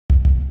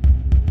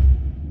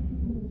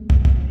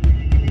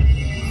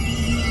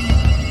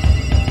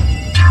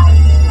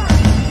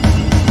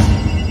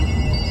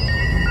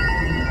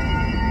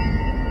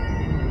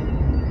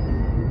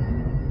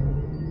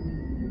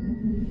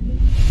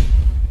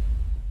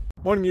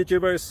Morning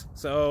YouTubers.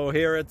 So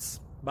here it's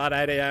about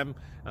 8 a.m.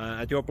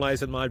 At your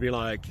place it might be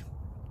like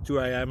 2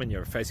 a.m. and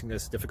you're facing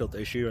this difficult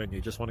issue and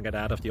you just want to get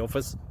out of the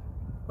office.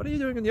 What are you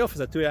doing in the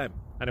office at 2 a.m.?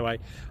 Anyway,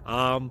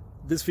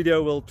 this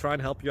video will try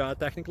and help you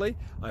out technically.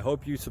 I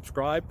hope you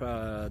subscribe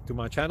to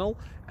my channel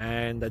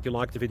and that you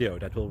like the video.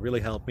 That will really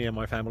help me and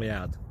my family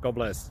out. God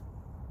bless.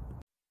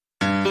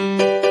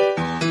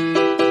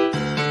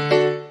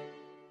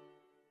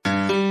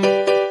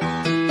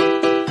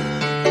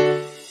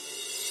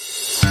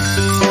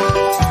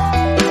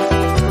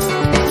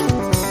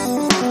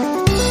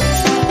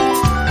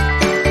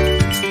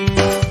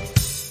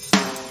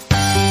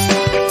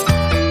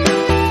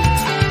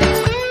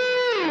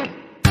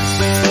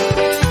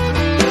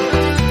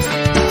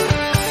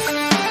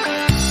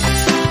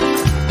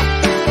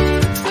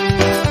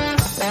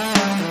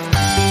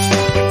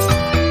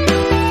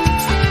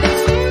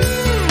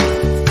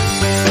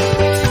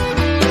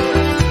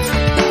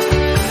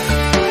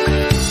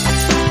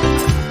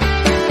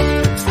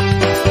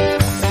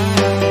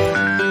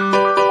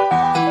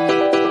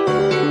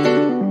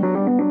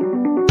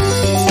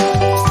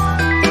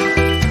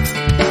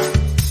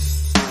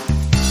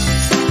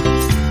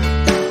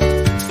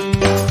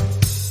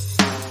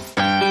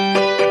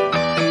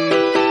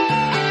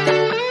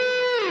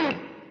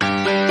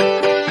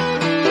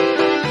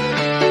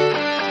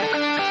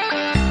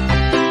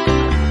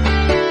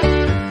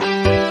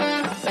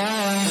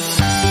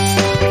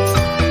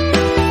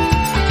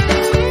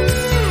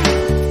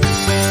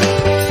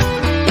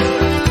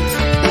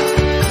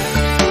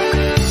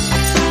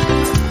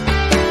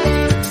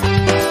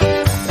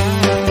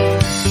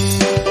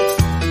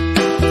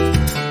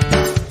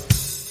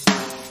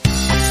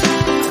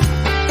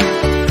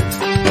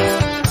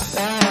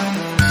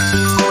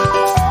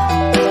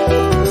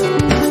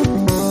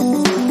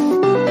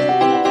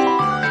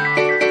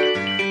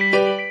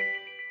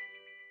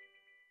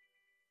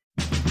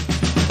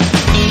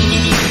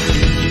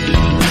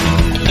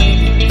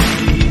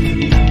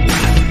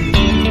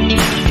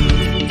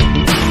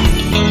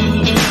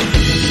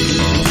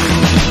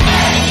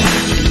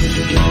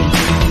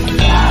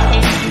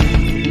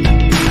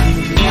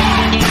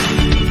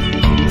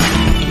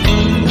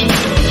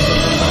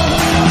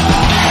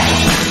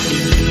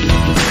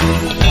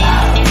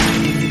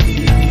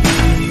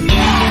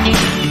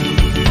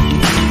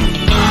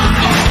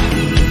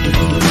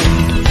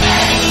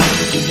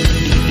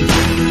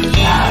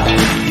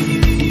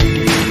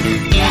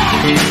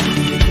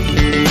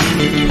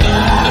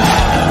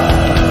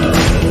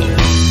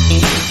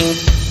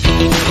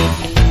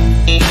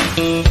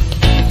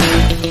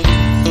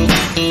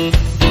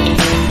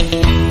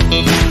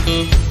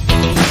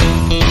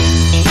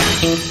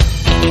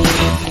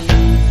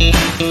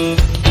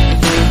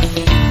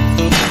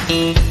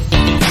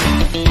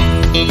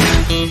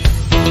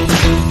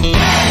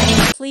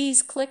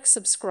 Please click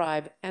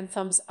subscribe and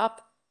thumbs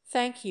up.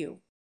 Thank you.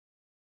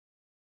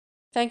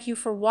 Thank you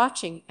for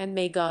watching and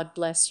may God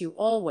bless you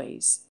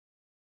always.